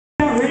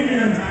Ready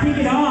to kick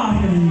it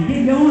off and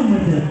get going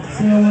with it.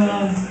 So,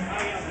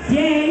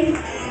 yay.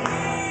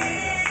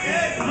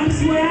 I'm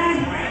Swag.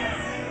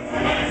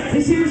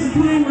 This here's the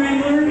Twin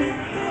Wrangler.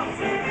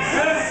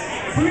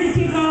 We're going to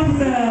kick off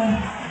with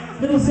a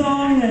little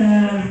song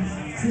that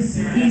it's just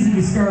easy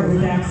to start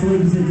with, actually,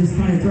 because it just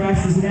kind of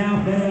thrashes it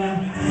out.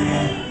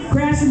 But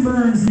Crash and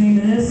Burn's the name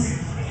of this.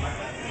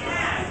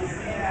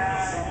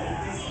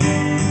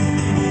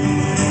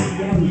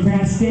 Yeah, we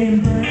crashed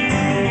and burned.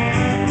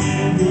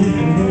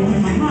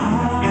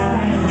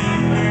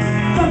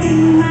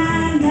 Fucking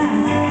my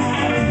life,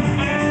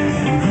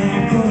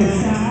 can't go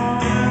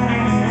aside.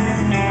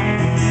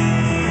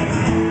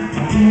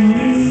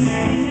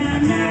 Anything I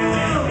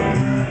know,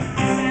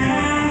 and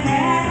I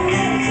had to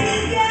let you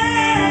go.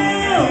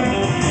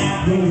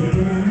 Yeah, you've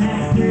been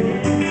that pretty,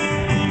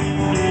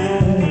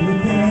 but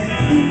with that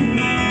feeling,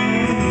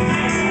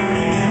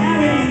 I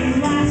really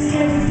lost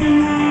everything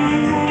I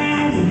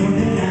had. You know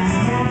that I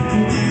have to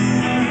leave.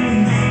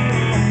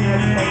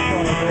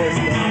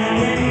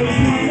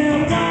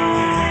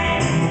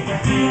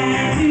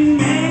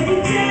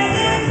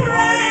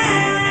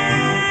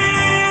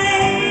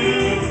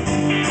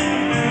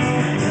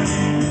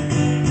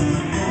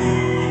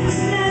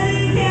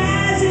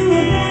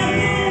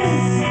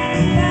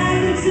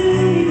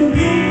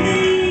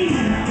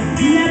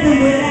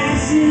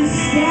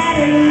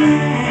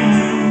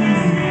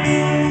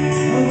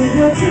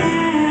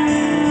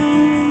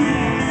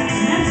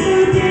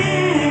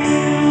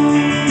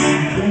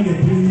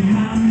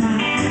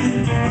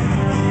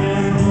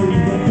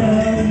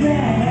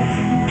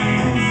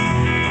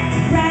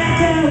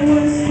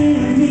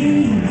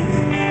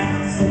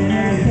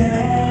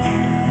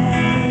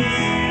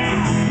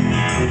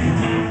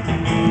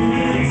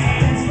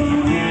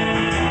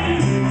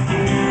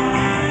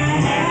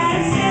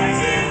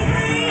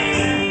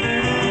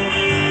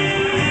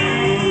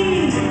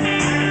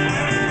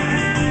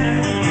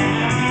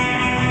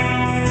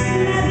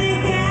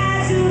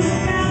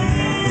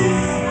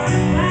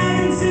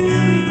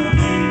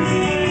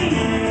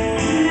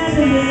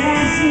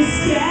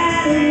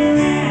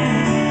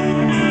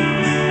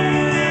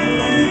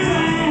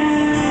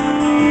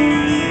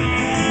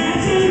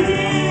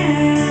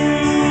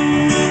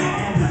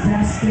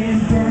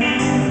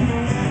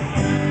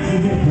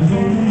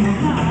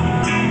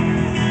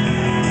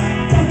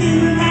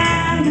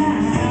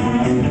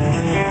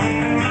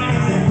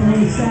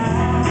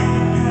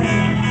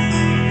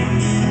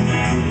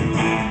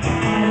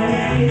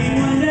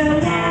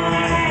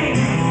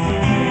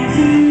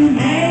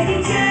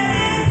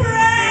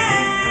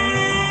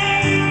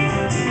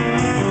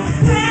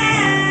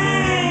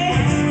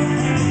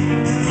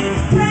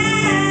 Pray.